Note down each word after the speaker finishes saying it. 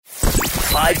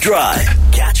5 Drive.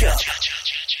 Catch up.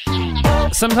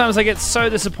 Sometimes I get so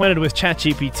disappointed with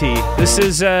ChatGPT. This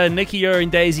is Nicky Yer and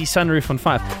Daisy Sunroof on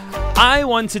 5. I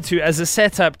wanted to, as a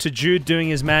setup to Jude doing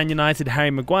his Man United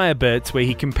Harry McGuire bit, where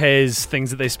he compares things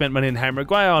that they spent money in Harry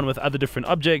McGuire on with other different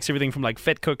objects, everything from like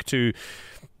Fet Cook to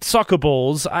soccer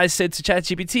balls. I said to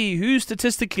ChatGPT, who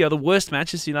statistically are the worst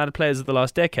Manchester United players of the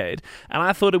last decade? And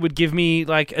I thought it would give me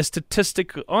like a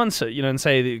statistical answer, and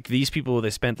say these people, they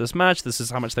spent this much, this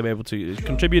is how much they were able to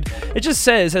contribute. It just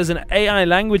says, as an AI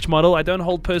language model, I don't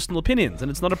hold personal opinions, and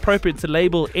it's not appropriate to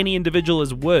label any individual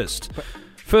as worst.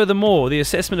 Furthermore, the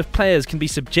assessment of players can be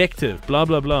subjective, blah,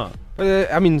 blah, blah.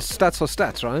 Stats are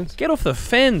stats, right? Get off the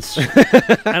fence.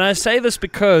 And I say this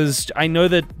because I know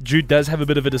that Jude does have a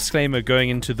bit of a disclaimer going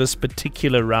into this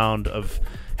particular round of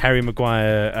Harry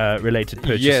Maguire related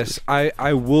purchases. Yes,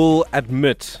 I will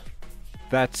admit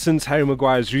that since Harry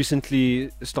Maguire has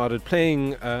recently started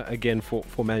playing again for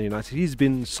Man United, he's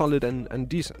been solid and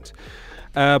decent.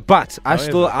 But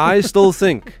I still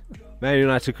think Man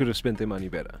United could have spent their money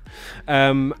better.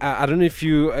 I don't know if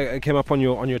you came up on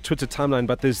your Twitter timeline,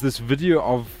 but there's this video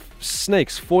of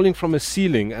snakes falling from a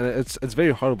ceiling, and it's very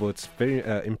horrible. It's very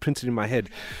imprinted in my head.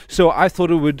 So I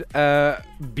thought it would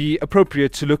be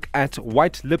appropriate to look at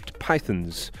white-lipped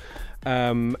pythons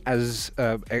as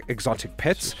exotic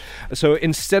pets. So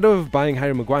instead of buying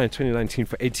Harry Maguire in 2019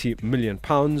 for £80 million,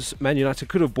 Man United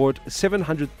could have bought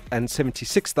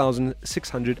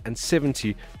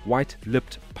 776,670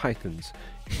 white-lipped pythons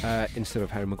instead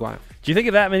of Harry Maguire. Do you think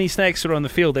if that many snakes were on the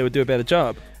field, they would do a better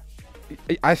job?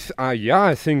 I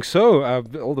think so.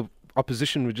 All the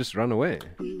opposition would just run away.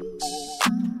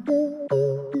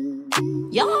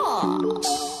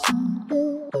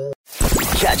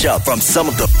 Catch up from some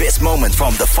of the best moments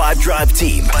from the 5 Drive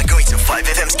team by going to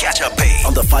 5FM's catch up page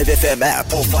on the 5FM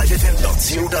app or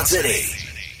 5FM.co.za.